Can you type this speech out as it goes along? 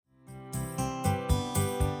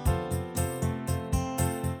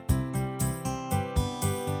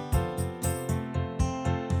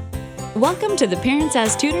Welcome to the Parents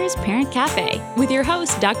as Tutors Parent Cafe with your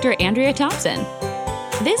host, Dr. Andrea Thompson.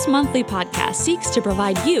 This monthly podcast seeks to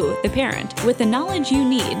provide you, the parent, with the knowledge you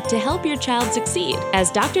need to help your child succeed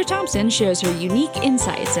as Dr. Thompson shares her unique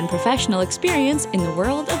insights and professional experience in the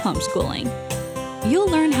world of homeschooling. You'll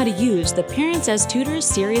learn how to use the Parents as Tutors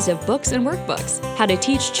series of books and workbooks, how to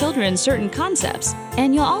teach children certain concepts,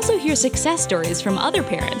 and you'll also hear success stories from other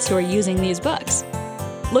parents who are using these books.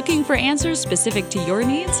 Looking for answers specific to your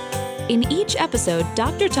needs? In each episode,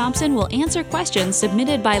 Dr. Thompson will answer questions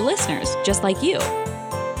submitted by listeners just like you.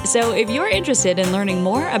 So if you're interested in learning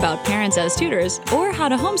more about Parents as Tutors or how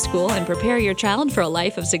to homeschool and prepare your child for a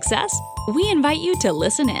life of success, we invite you to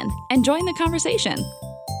listen in and join the conversation.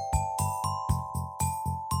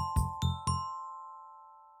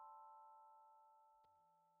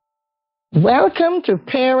 Welcome to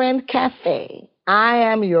Parent Cafe. I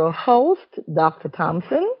am your host, Dr.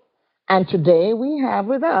 Thompson, and today we have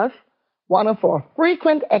with us one of our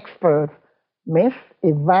frequent experts, Miss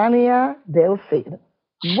Ivania Delcid.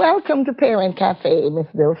 Welcome to Parent Cafe, Miss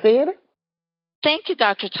Delcid. Thank you,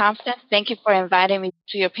 Dr. Thompson. Thank you for inviting me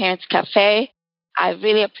to your Parents Cafe. I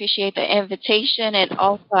really appreciate the invitation, and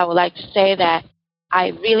also I would like to say that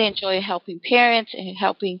I really enjoy helping parents and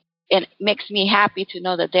it makes me happy to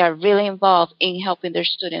know that they are really involved in helping their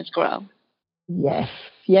students grow. Yes,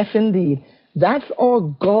 indeed. That's our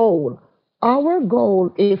goal. Our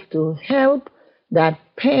goal is to help that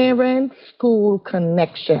parent-school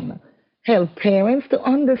connection, help parents to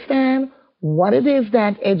understand what it is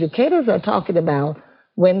that educators are talking about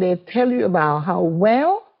when they tell you about how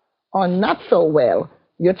well or not so well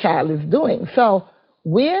your child is doing. So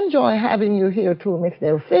we enjoy having you here too, Ms.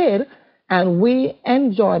 Delcid, and we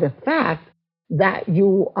enjoy the fact that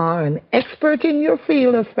you are an expert in your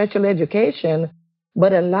field of special education,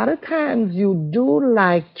 but a lot of times you do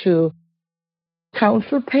like to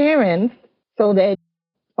counsel parents so they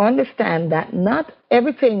understand that not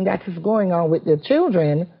everything that is going on with their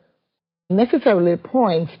children necessarily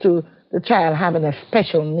points to the child having a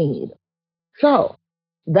special need. So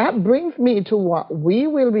that brings me to what we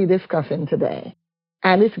will be discussing today,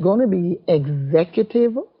 and it's going to be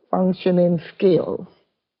executive functioning skills.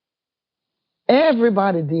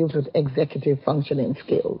 Everybody deals with executive functioning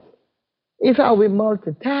skills. It's how we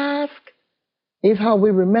multitask. It's how we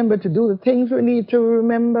remember to do the things we need to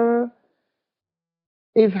remember.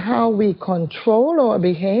 It's how we control our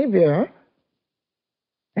behavior.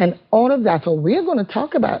 And all of that. So we're going to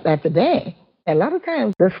talk about that today. A lot of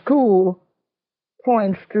times the school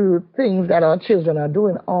points to things that our children are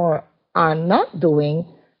doing or are not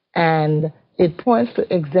doing, and it points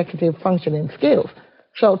to executive functioning skills.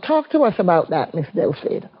 So talk to us about that, Ms.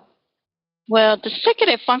 Delcid. Well, the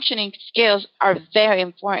executive functioning skills are very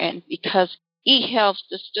important because it helps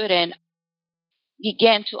the student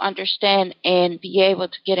begin to understand and be able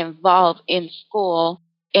to get involved in school,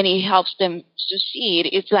 and it helps them succeed.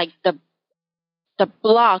 It's like the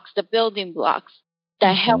building blocks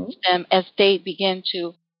that helps them as they begin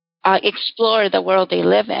to explore the world they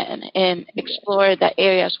live in and explore the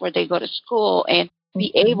areas where they go to school and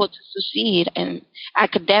be able to succeed and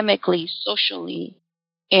academically, socially,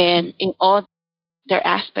 and in all their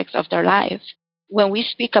aspects of their life. When we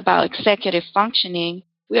speak about executive functioning,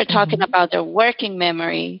 we are talking about their working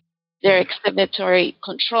memory, their exhibitory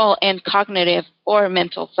control, and cognitive or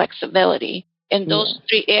mental flexibility. And those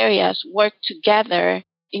three areas work together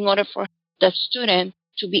in order for the student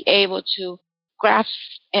to be able to grasp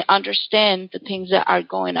and understand the things that are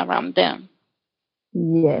going around them.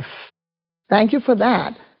 Yes. Thank you for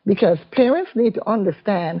that, because parents need to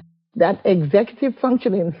understand that executive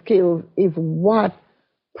functioning skills is what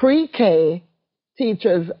pre-K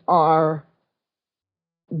teachers are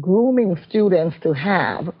grooming students to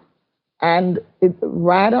have. And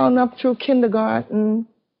right on up through kindergarten,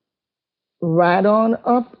 right on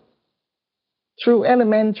up through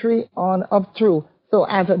elementary, on up through. So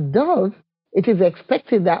as adults, it is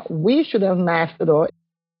expected that we should have mastered our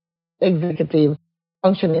executive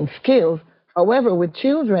functioning skills. However, with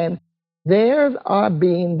children, theirs are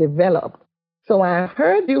being developed. So I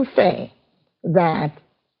heard you say that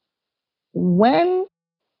when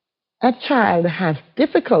a child has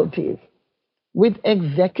difficulties with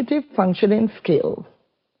executive functioning skills,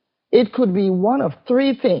 it could be one of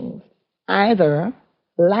three things: either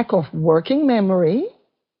lack of working memory,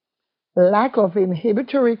 lack of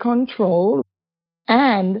inhibitory control,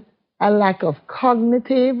 and a lack of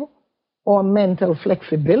cognitive or mental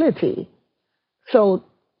flexibility. So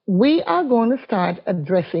we are going to start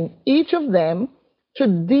addressing each of them to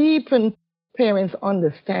deepen parents'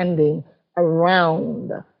 understanding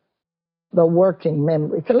around the working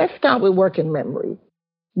memory. So let's start with working memory.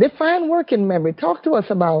 Define working memory. Talk to us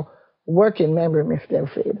about working memory, Ms.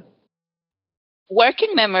 Delphine.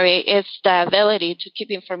 Working memory is the ability to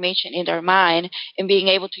keep information in their mind and being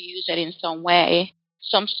able to use it in some way.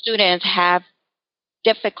 Some students have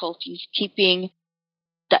difficulties keeping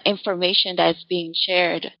the information that is being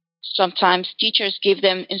shared. Sometimes teachers give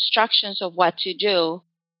them instructions of what to do,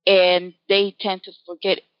 and they tend to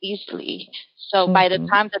forget easily. So by the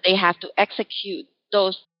time that they have to execute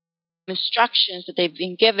those instructions that they've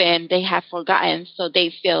been given, they have forgotten, so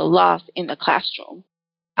they feel lost in the classroom.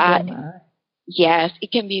 Yes,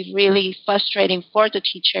 it can be really frustrating for the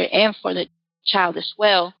teacher and for the child as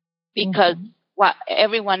well, because while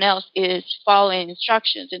everyone else is following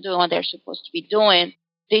instructions and doing what they're supposed to be doing,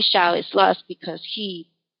 this child is lost because he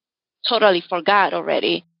totally forgot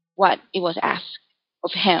already what it was asked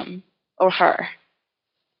of him or her.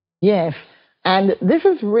 Yes, and this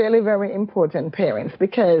is really very important, parents,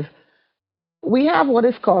 because we have what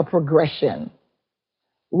is called progression.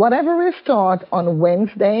 Whatever is taught on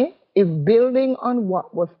Wednesday is building on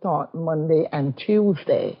what was taught Monday and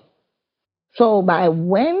Tuesday. So by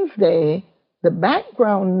Wednesday, the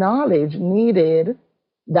background knowledge needed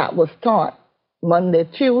that was taught Monday,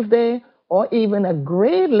 Tuesday, or even a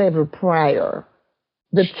grade level prior,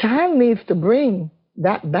 the child needs to bring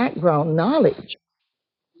that background knowledge.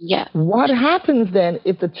 Yeah. What happens then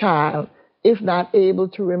if the child is not able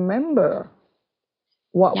to remember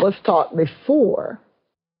what was taught before?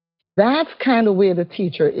 That's kind of where the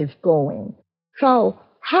teacher is going. So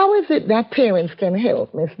how is it that parents can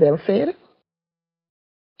help, Ms. Delphine?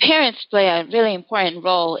 Parents play a really important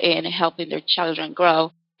role in helping their children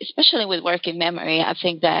grow, especially with working memory. I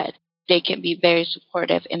think that they can be very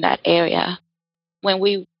supportive in that area. When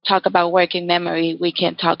we talk about working memory, we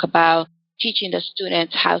can talk about teaching the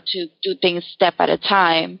students how to do things step at a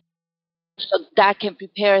time. So that can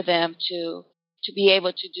prepare them to be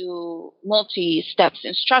able to do multi-steps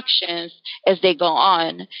instructions as they go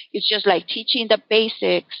on. It's just like teaching the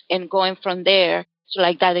basics and going from there, so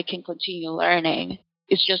like that they can continue learning.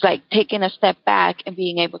 It's just like taking a step back and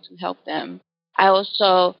being able to help them. I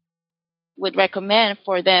also would recommend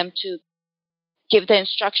for them to give the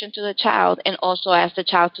instruction to the child and also ask the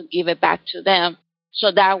child to give it back to them.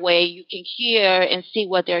 So that way you can hear and see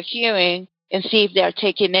what they're hearing and see if they're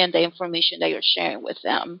taking in the information that you're sharing with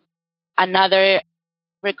them. Another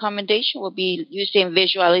recommendation would be using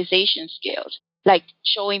visualization skills, like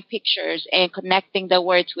showing pictures and connecting the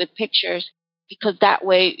words with pictures, because that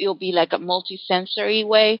way it'll be like a multisensory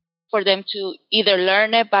way for them to either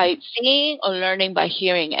learn it by seeing or learning by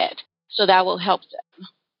hearing it. So that will help them.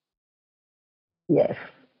 Yes.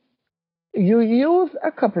 You use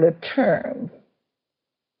a couple of terms,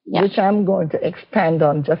 which I'm going to expand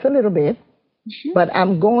on just a little bit, but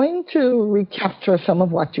I'm going to recapture some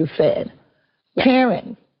of what you said.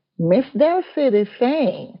 Parents, Ms. Delphine is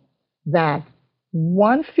saying that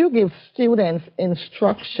once you give students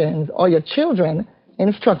instructions or your children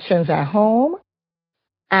instructions at home,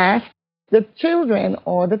 ask the children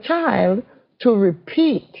or the child to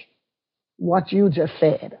repeat what you just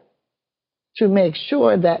said to make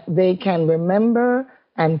sure that they can remember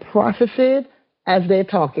and process it as they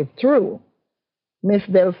talk it through. Ms.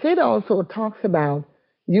 Delphine also talks about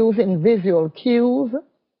using visual cues,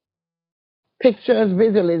 pictures,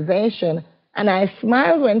 visualization, and I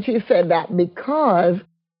smiled when she said that, because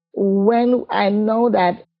when I know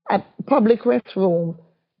that at public restrooms,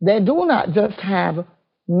 they do not just have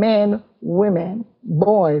men, women,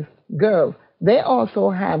 boys, girls. They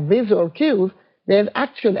also have visual cues. There's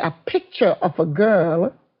actually a picture of a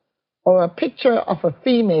girl or a picture of a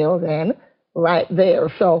female then right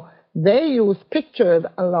there. So they use pictures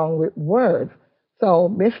along with words.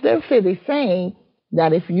 So Mr. Sid is saying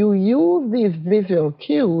that if you use these visual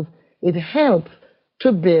cues, it helps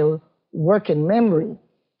to build working memory.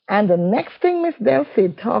 And the next thing Ms.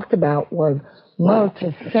 Delphine talked about was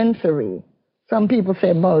multisensory. Some people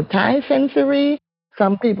say multisensory,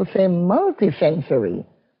 some people say multisensory.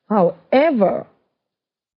 However,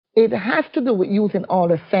 it has to do with using all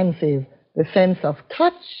the senses, the sense of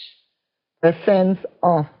touch, the sense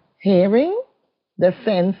of hearing, the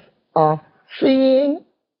sense of seeing,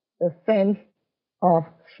 the sense of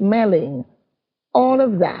smelling, all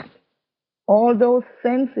of that. All those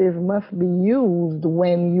senses must be used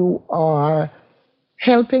when you are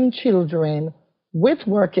helping children with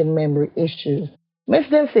working memory issues. Ms.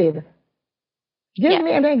 Delphine, give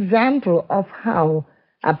me an example of how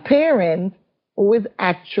a parent who is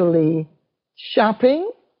actually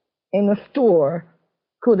shopping in a store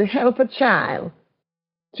could help a child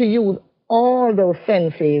to use all those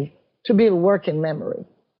senses to build working memory.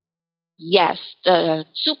 yes, the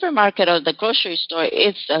supermarket or the grocery store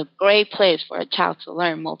is a great place for a child to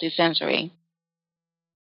learn multisensory.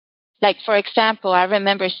 Like, for example, I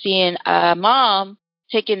remember seeing a mom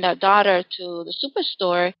taking their daughter to the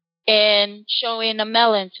superstore and showing a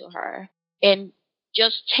melon to her, and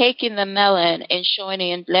just taking the melon and showing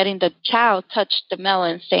it and letting the child touch the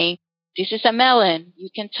melon, saying, "This is a melon, you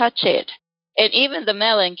can touch it." And even the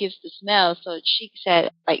melon gives the smell, so she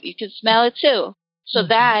said, like, you can smell it too. So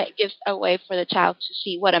that gives a way for the child to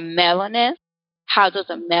see what a melon is, how does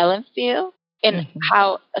a melon feel, and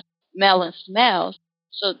how a melon smells.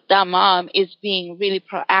 So that mom is being really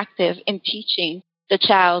proactive in teaching the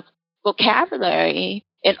child vocabulary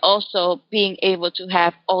and also being able to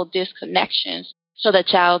have all these connections so the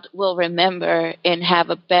child will remember and have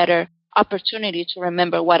a better opportunity to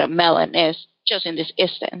remember what a melon is just in this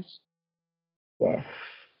instance. Yes.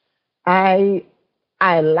 I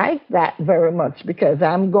I like that very much because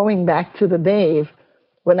I'm going back to the days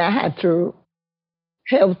when I had to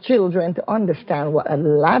help children to understand what a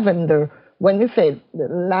lavender, when you say the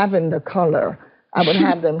lavender color, I would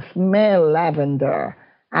have them smell lavender.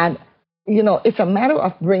 And, it's a matter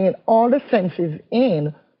of bringing all the senses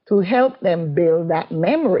in to help them build that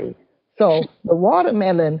memory. So the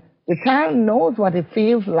watermelon, the child knows what it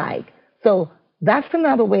feels like. So that's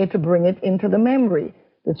another way to bring it into the memory.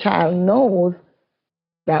 The child knows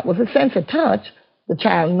that was a sense of touch. The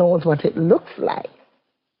child knows what it looks like.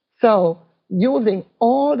 So using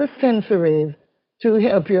all the sensories to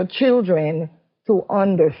help your children to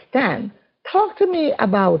understand. Talk to me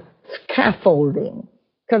about scaffolding,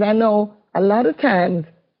 because I know a lot of times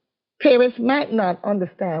parents might not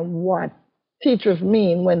understand what teachers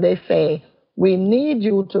mean when they say, we need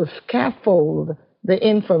you to scaffold the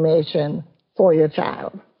information for your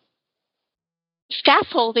child.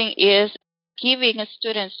 Scaffolding is giving a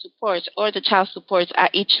student support or the child supports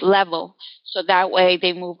at each level. So that way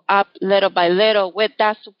they move up little by little with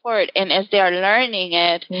that support. And as they are learning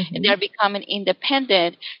it and they're becoming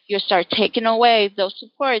independent, you start taking away those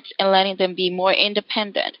supports and letting them be more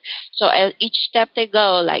independent. So at each step they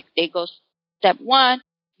go, like they go step one,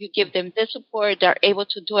 you give them this support, they're able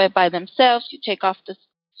to do it by themselves, you take off the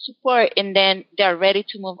support, and then they're ready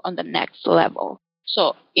to move on the next level.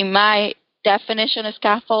 So in my definition of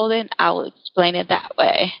scaffolding, I will explain it that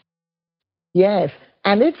way. Yes,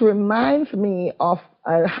 and it reminds me of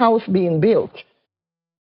a house being built,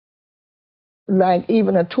 like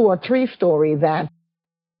even a 2 or 3 story, that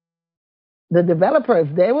the developers,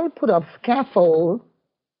 they will put up scaffold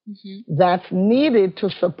that's needed to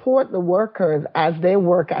support the workers as they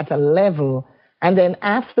work at a level. And then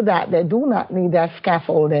after that, they do not need that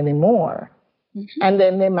scaffold anymore. And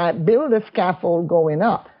then they might build a scaffold going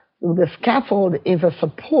up. The scaffold is a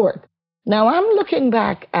support. Now, I'm looking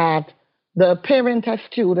back at the Parent as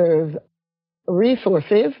Tutors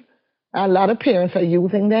resources. A lot of parents are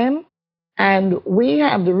using them. And we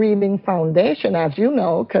have the Reading Foundation, as you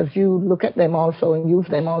know, because you look at them also and use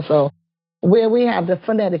them also, where we have the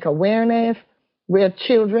phonetic awareness, where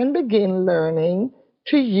children begin learning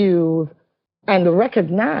to use and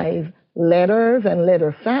recognize letters and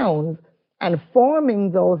letter sounds and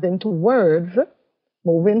forming those into words,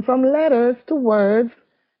 moving from letters to words,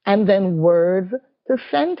 and then words to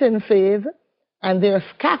sentences, and they're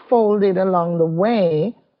scaffolded along the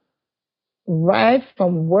way, right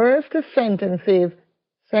from words to sentences,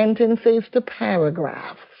 sentences to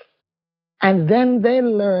paragraphs. And then they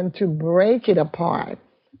learn to break it apart,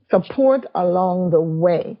 support along the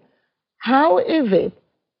way. How is it,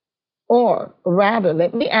 or rather,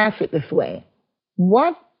 let me ask it this way,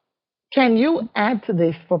 what can you add to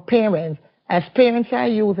this for parents as parents are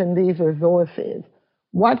using these resources?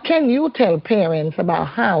 What can you tell parents about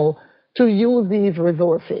how to use these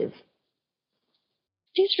resources?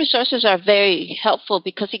 These resources are very helpful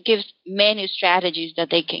because it gives many strategies that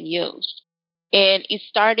they can use. And it's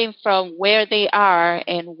starting from where they are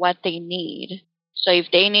and what they need. So if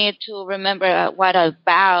they need to remember what a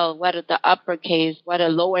vowel, what are the uppercase, what a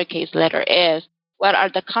lowercase letter is, what are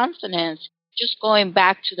the consonants, just going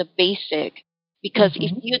back to the basic. Because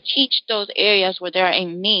if you teach those areas where they're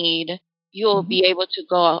in need, you'll be able to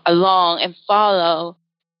go along and follow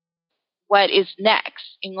what is next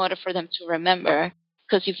in order for them to remember.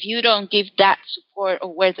 Because if you don't give that support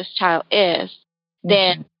of where this child is,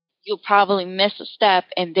 then you'll probably miss a step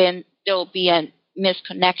and then there'll be a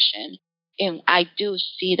misconnection. And I do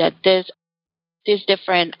see that these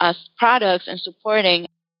different products and supporting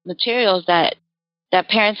materials that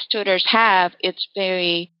parents, tutors have, it's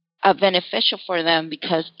very beneficial for them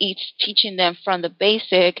because it's teaching them from the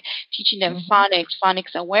basic, teaching them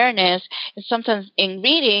phonics awareness. And sometimes in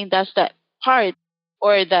reading, that's the part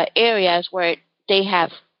or the areas where they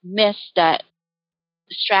have missed that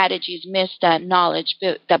strategies, missed that knowledge,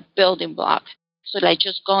 that building block. So like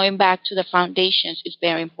just going back to the foundations is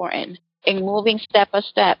very important and moving step by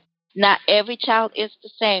step. Not every child is the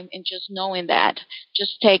same, and just knowing that.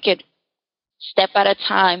 Just take it step at a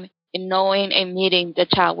time in knowing and meeting the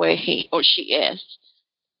child where he or she is.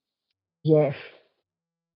 Yes.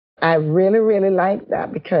 I really, really like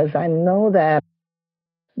that because I know that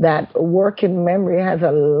working memory has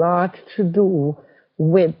a lot to do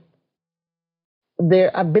with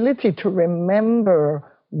their ability to remember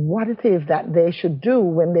what it is that they should do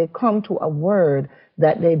when they come to a word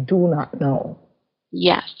that they do not know.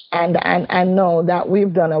 Yes. And I know that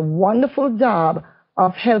we've done a wonderful job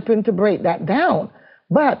of helping to break that down.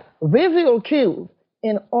 But visual cues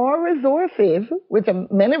in our resources, which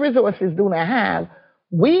many resources do not have,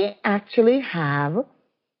 we actually have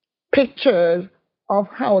pictures of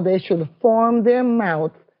how they should form their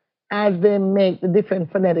mouth as they make the different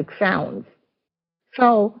phonetic sounds.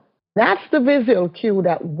 So that's the visual cue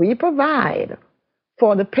that we provide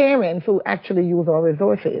for the parents who actually use our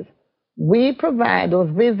resources. We provide those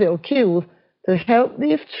visual cues to help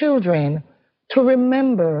these children to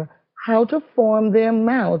remember how to form their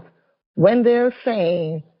mouth when they're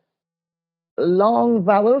saying long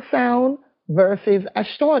vowel sound versus a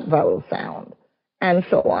short vowel sound, and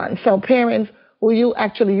so on. So parents who you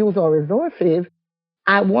actually use our resources,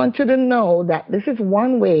 I want you to know that this is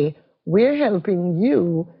one way we're helping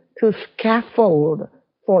you to scaffold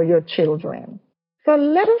for your children. So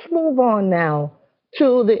let us move on now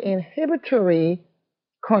to the inhibitory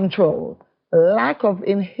control, lack of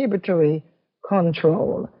inhibitory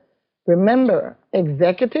control. Remember,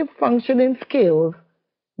 executive functioning skills,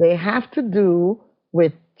 they have to do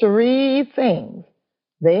with three things.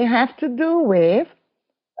 They have to do with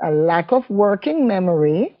a lack of working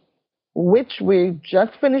memory, which we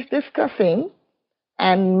just finished discussing,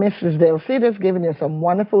 and Mrs. Delcid has given you some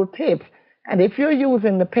wonderful tips. And if you're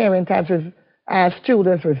using the parent as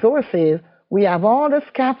students' resources, we have all the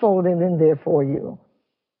scaffolding in there for you.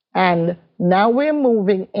 And now we're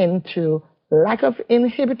moving into lack of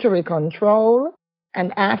inhibitory control.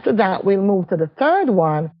 And after that, we'll move to the third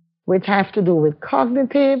one, which has to do with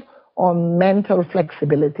cognitive or mental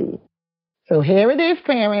flexibility. So here it is,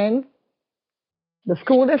 parents. The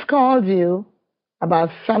school has called you about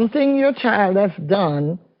something your child has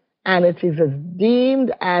done, and it is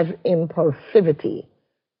deemed as impulsivity.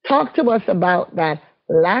 Talk to us about that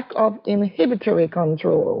lack of inhibitory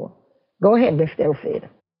control. Go ahead, Ms. Delcid.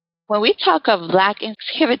 When we talk of lack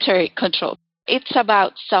inhibitory control, it's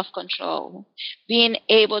about self-control, being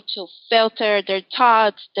able to filter their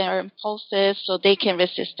thoughts, their impulses, so they can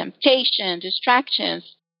resist temptation, distractions,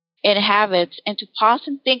 and habits, and to pause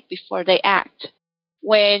and think before they act.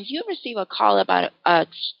 When you receive a call about a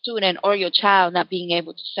student or your child not being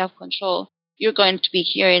able to self-control, you're going to be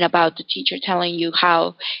hearing about the teacher telling you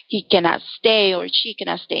how he cannot stay or she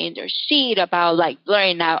cannot stay in their seat, about like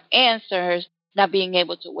blurring out answers, not being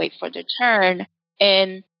able to wait for their turn,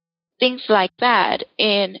 and things like that.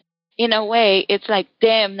 And in a way, it's like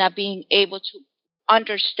them not being able to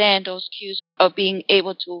understand those cues of being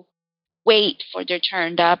able to wait for their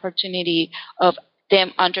turn, the opportunity of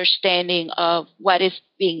them understanding of what is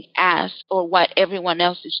being asked or what everyone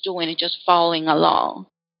else is doing and just following along.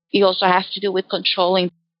 It also has to do with controlling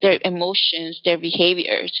their emotions, their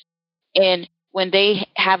behaviors. And when they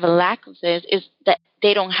have a lack of this, is that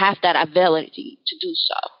they don't have that ability to do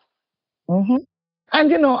so. Mm-hmm.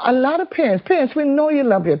 And you know, a lot of parents, we know you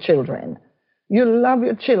love your children. You love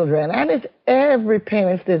your children, and it's every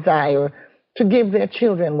parent's desire to give their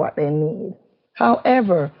children what they need.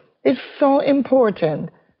 However, it's so important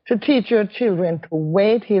to teach your children to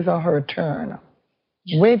wait his or her turn.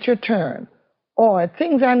 Wait your turn. Or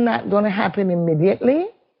things are not going to happen immediately.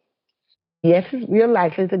 Yes, you're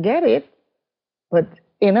likely to get it, but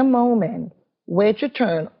in a moment, wait your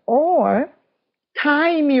turn. Or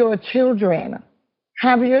time your children.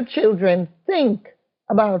 Have your children think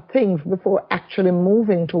about things before actually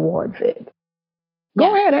moving towards it.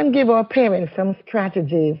 Go ahead and give our parents some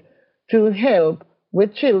strategies to help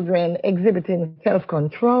with children exhibiting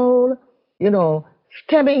self-control,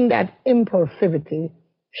 stemming that impulsivity.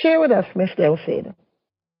 Share with us, Ms. Delcid.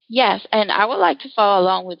 Yes, and I would like to follow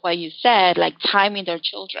along with what you said, like timing their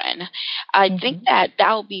children. I think that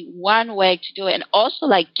would be one way to do it, and also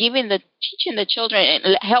like teaching the children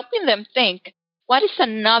and helping them think, what is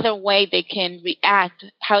another way they can react,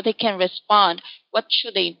 how they can respond, what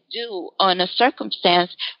should they do on a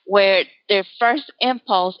circumstance where their first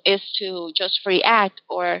impulse is to just react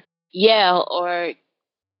or yell or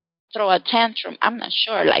throw a tantrum. I'm not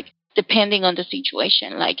sure. Like, depending on the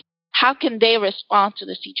situation. Like, how can they respond to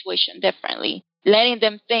the situation differently? Letting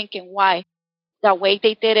them think and why the way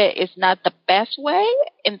they did it is not the best way,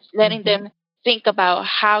 and letting them think about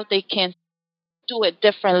how they can do it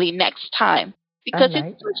differently next time. Because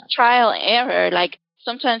it's trial and error. Like,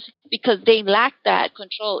 sometimes because they lack that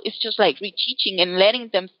control, it's just like reteaching and letting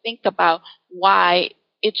them think about why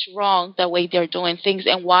it's wrong the way they're doing things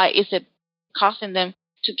and why is it causing them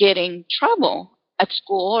to get in trouble at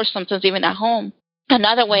school or sometimes even at home.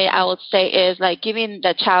 Another way I would say is like giving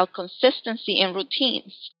the child consistency in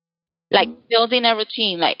routines, like building a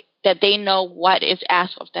routine, like that they know what is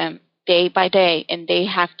asked of them day by day and they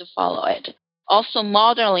have to follow it. Also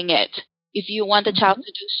modeling it. If you want the child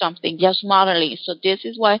to do something, just modeling. So this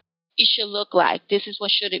is what it should look like. This is what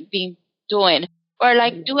should it be doing. Or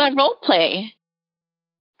like do a role play.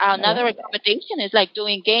 Another recommendation is like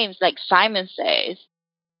doing games like Simon Says.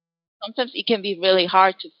 Sometimes it can be really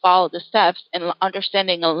hard to follow the steps and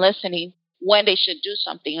understanding and listening when they should do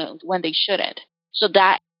something and when they shouldn't. So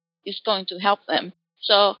that is going to help them.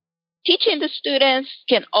 So teaching the students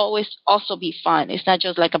can always also be fun. It's not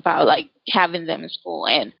just like about like having them in school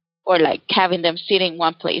and or like having them sitting in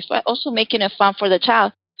one place, but also making it fun for the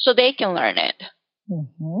child so they can learn it.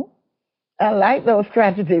 I like those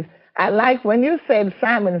strategies. I like when you said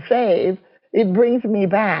Simon Says, it brings me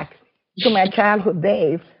back to my childhood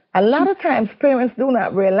days. A lot of times parents do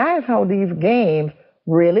not realize how these games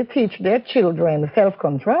really teach their children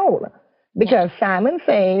self-control. Because Simon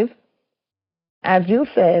Says, as you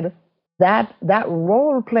said, that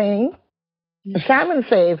role playing, Simon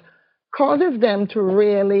Says, causes them to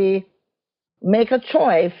really make a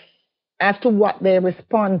choice as to what they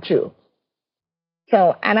respond to.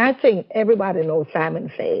 So, and I think everybody knows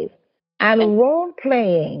Simon Says. And role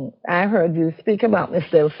playing, I heard you speak about,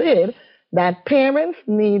 Mr. Sid, that parents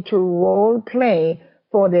need to role play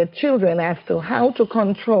for their children as to how to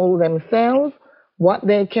control themselves, what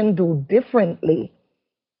they can do differently,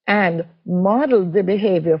 and model the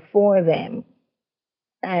behavior for them,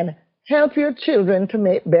 and help your children to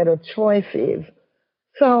make better choices.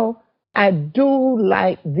 So I do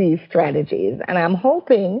like these strategies, and I'm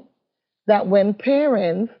hoping that when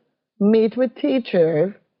parents meet with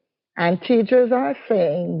teachers and teachers are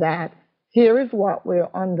saying that here is what we're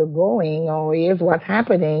undergoing or here's what's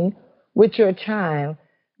happening with your child,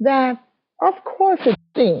 that of course it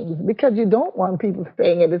stings because you don't want people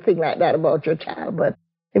saying anything like that about your child. But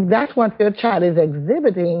if that's what your child is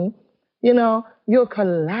exhibiting, you're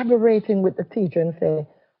collaborating with the teacher and say,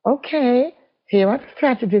 okay, here are the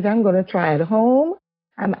strategies I'm going to try at home.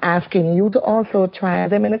 I'm asking you to also try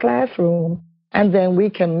them in the classroom, and then we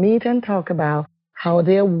can meet and talk about how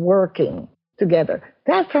they're working together.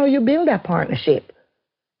 That's how you build that partnership.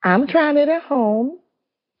 I'm trying it at home.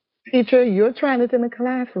 Teacher, you're trying it in the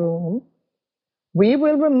classroom. We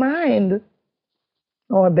will remind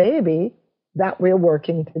our baby that we're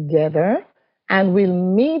working together, and we'll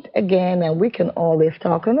meet again, and we can always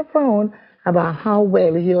talk on the phone about how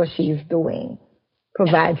well he or she is doing,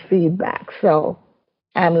 provide feedback. So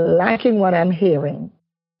I'm liking what I'm hearing.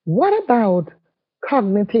 What about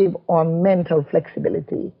cognitive or mental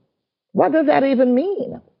flexibility? What does that even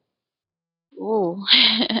mean? Ooh,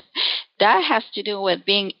 that has to do with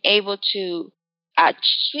being able to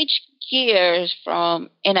switch gears from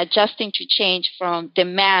and adjusting to change from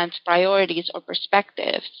demands, priorities, or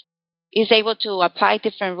perspectives. Is able to apply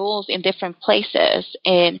different rules in different places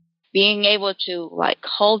and being able to like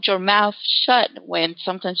hold your mouth shut when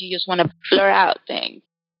sometimes you just want to blur out things.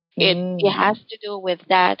 It has to do with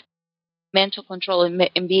that mental control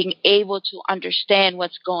and being able to understand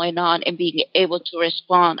what's going on and being able to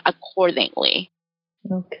respond accordingly.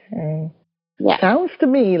 Okay. Yeah. Sounds to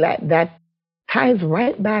me like that ties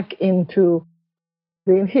right back into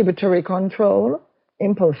the inhibitory control,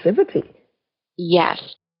 impulsivity.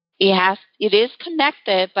 Yes. It is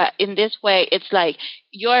connected, but in this way it's like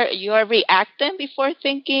you're reacting before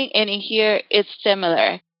thinking, and in here it's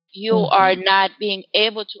similar. You are not being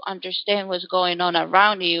able to understand what's going on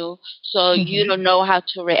around you, so you don't know how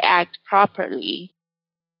to react properly.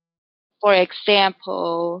 For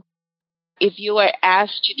example, if you are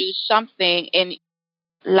asked to do something and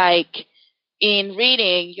like in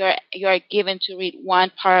reading, you're given to read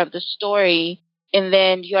one part of the story, and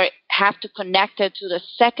then you have to connect it to the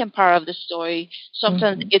second part of the story.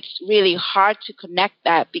 Sometimes it's really hard to connect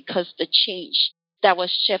that because the change that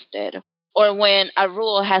was shifted, or when a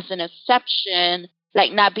rule has an exception,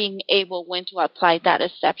 like not being able when to apply that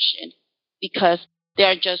exception because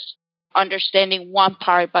they're just understanding one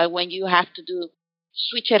part, but when you have to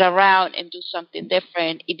switch it around and do something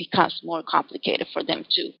different, it becomes more complicated for them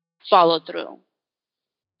to follow through.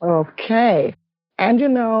 Okay. And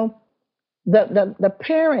the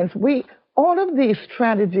parents, all of these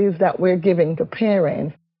strategies that we're giving to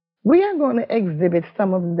parents, we are going to exhibit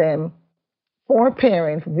some of them for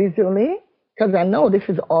parents visually, because I know this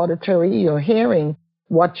is auditory, you're hearing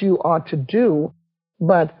what you are to do,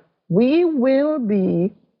 but we will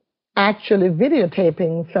be actually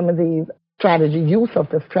videotaping some of these use of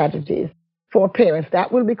the strategies for parents.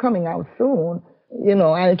 That will be coming out soon,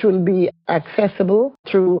 and it will be accessible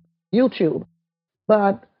through YouTube.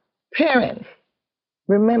 But parents,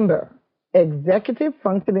 remember, executive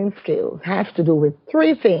functioning skills has to do with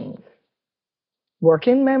three things: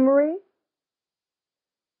 working memory,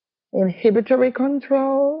 inhibitory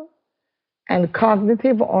control, and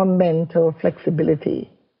cognitive or mental flexibility.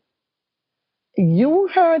 You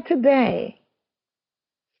heard today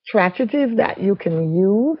strategies that you can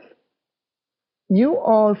use. You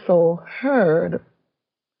also heard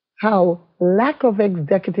how lack of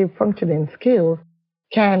executive functioning skills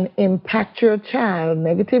can impact your child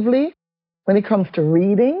negatively when it comes to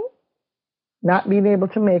reading, not being able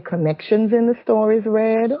to make connections in the stories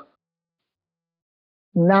read,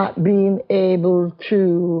 not being able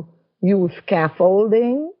to use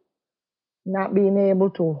scaffolding, not being able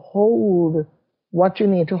to hold what you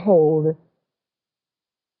need to hold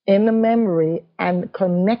in the memory and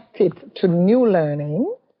connect it to new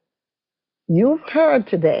learning. You've heard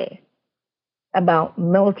today about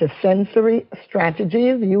multisensory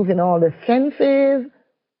strategies, using all the senses,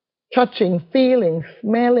 touching, feeling,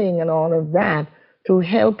 smelling, and all of that to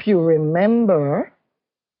help you remember.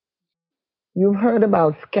 You've heard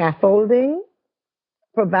about scaffolding,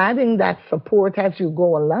 providing that support as you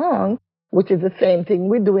go along, which is the same thing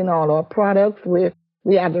we do in all our products.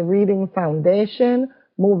 We have the reading foundation,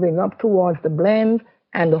 moving up towards the blend,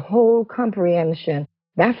 and the whole comprehension.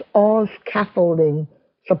 That's all scaffolding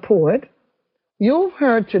support. You've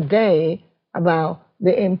heard today about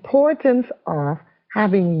the importance of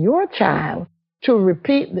having your child to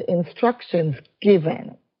repeat the instructions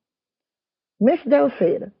given. Miss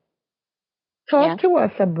Delphine, talk to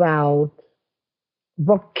us about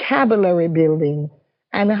vocabulary building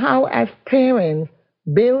and how, as parents,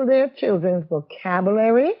 build their children's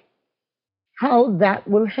vocabulary, how that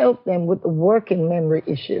will help them with the working memory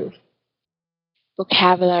issues.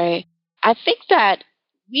 Vocabulary. I think that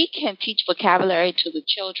we can teach vocabulary to the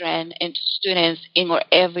children and to students in our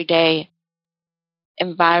everyday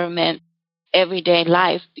environment, everyday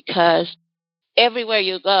life, because everywhere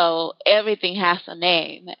you go, everything has a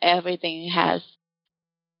name, everything has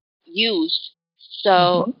use.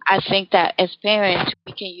 So I think that as parents,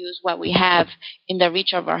 we can use what we have in the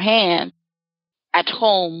reach of our hand at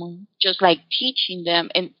home, just like teaching them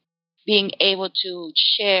and being able to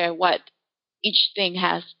share what each thing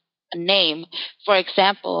has a name. For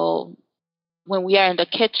example, when we are in the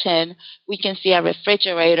kitchen, we can see a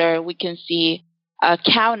refrigerator, we can see a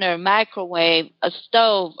counter, microwave, a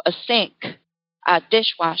stove, a sink, a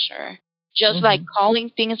dishwasher. Just like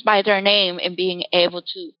calling things by their name and being able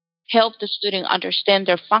to help the student understand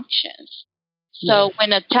their functions. So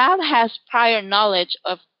when a child has prior knowledge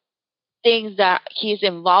of things that he's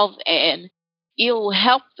involved in, it will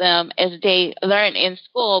help them as they learn in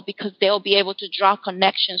school, because they'll be able to draw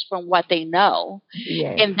connections from what they know.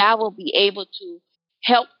 And that will be able to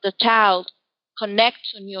help the child connect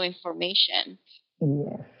to new information.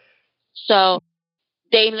 So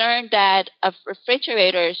they learn that a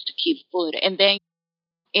refrigerator is to keep food. And then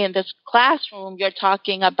in this classroom, you're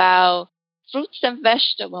talking about fruits and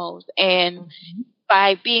vegetables. And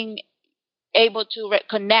by being able to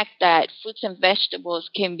connect that fruits and vegetables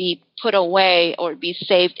can be put away or be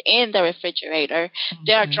saved in the refrigerator,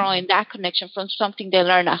 they are drawing that connection from something they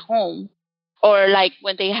learn at home. Or like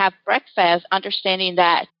when they have breakfast, understanding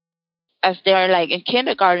that as they're like in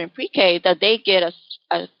kindergarten, pre-K, that they get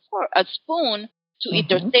a spoon to eat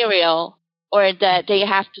their cereal, or that they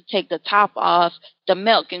have to take the top off the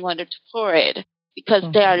milk in order to pour it, because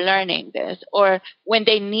they are learning this. Or when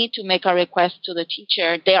they need to make a request to the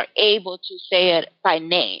teacher, they are able to say it by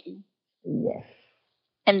name.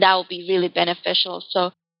 And that will be really beneficial.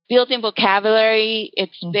 So building vocabulary,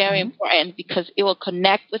 it's very important, because it will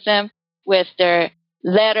connect with them with their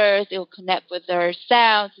letters, it will connect with their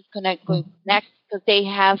sounds, it will connect because they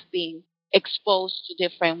have been exposed to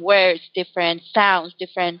different words, different sounds,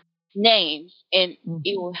 different names, and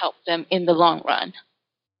it will help them in the long run.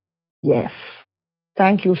 Yes.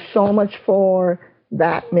 Thank you so much for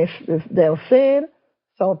that, Mrs. Delphine.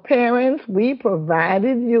 So parents, we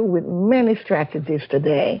provided you with many strategies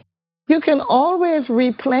today. You can always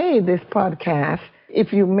replay this podcast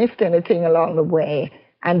if you missed anything along the way.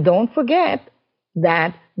 And don't forget,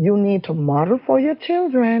 that you need to model for your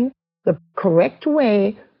children the correct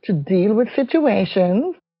way to deal with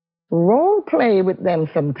situations, role play with them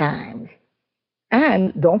sometimes.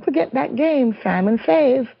 And don't forget that game, Simon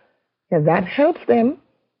Says, because that helps them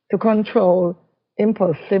to control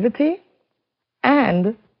impulsivity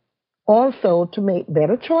and also to make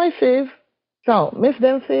better choices. So, Ms.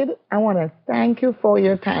 Delcid, I want to thank you for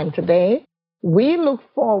your time today. We look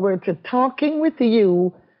forward to talking with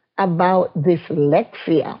you about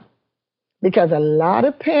dyslexia because a lot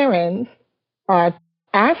of parents are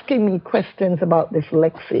asking me questions about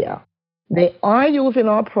dyslexia. They are using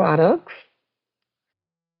our products.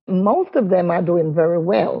 Most of them are doing very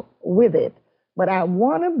well with it, but I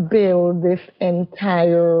want to build this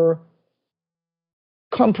entire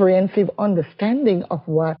comprehensive understanding of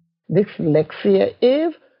what dyslexia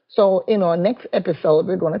is. So in our next episode,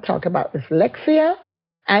 we're going to talk about dyslexia,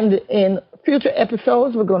 and in future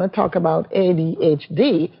episodes, we're going to talk about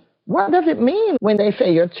ADHD. What does it mean when they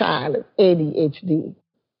say your child is ADHD?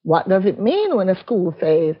 What does it mean when a school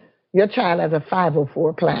says your child has a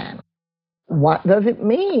 504 plan? What does it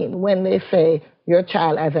mean when they say your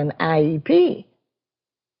child has an IEP?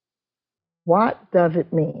 What does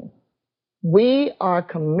it mean? We are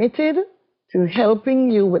committed to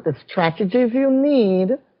helping you with the strategies you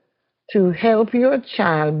need to help your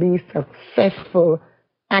child be successful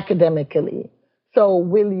academically. So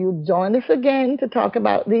will you join us again to talk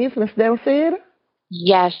about these, Ms. Delcid?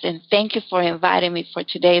 Yes, and thank you for inviting me for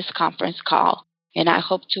today's conference call. And I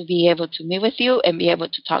hope to be able to meet with you and be able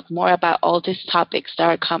to talk more about all these topics that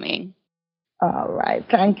are coming. All right.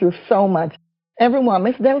 Thank you so much. Everyone,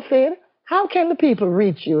 Ms. Delcid, how can the people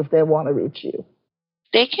reach you if they want to reach you?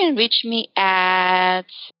 They can reach me at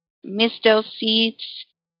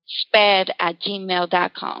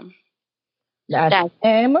msdelcid@gmail.com. That's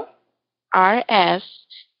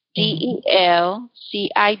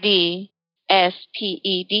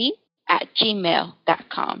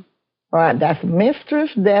MRSDELCIDSPED@gmail.com. All right, that's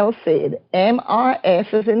Mistress Delcid,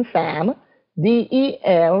 MRS as in Sam,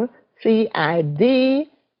 DELCIDSPED,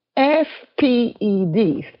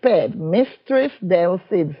 SPED, Mistress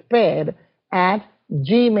Delcid, SPED at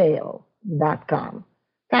gmail.com.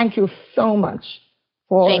 Thank you so much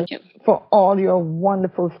for all your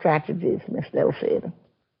wonderful strategies, Miss Delcid.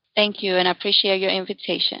 Thank you, and I appreciate your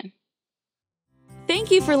invitation.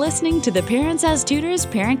 Thank you for listening to the Parents as Tutors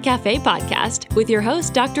Parent Cafe podcast with your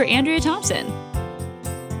host, Dr. Andrea Thompson.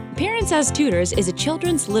 Parents as Tutors is a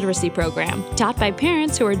children's literacy program taught by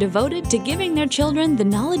parents who are devoted to giving their children the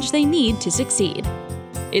knowledge they need to succeed.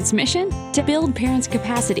 Its mission? To build parents'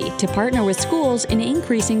 capacity to partner with schools in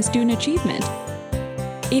increasing student achievement.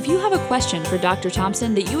 If you have a question for Dr.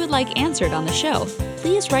 Thompson that you would like answered on the show,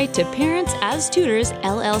 please write to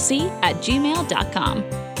parentsastutorsllc@gmail.com.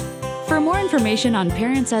 For more information on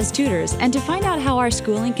Parents as Tutors and to find out how our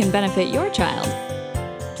schooling can benefit your child,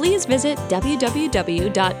 please visit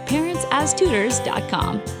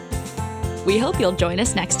www.parentstastutors.com. We hope you'll join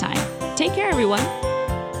us next time. Take care, everyone.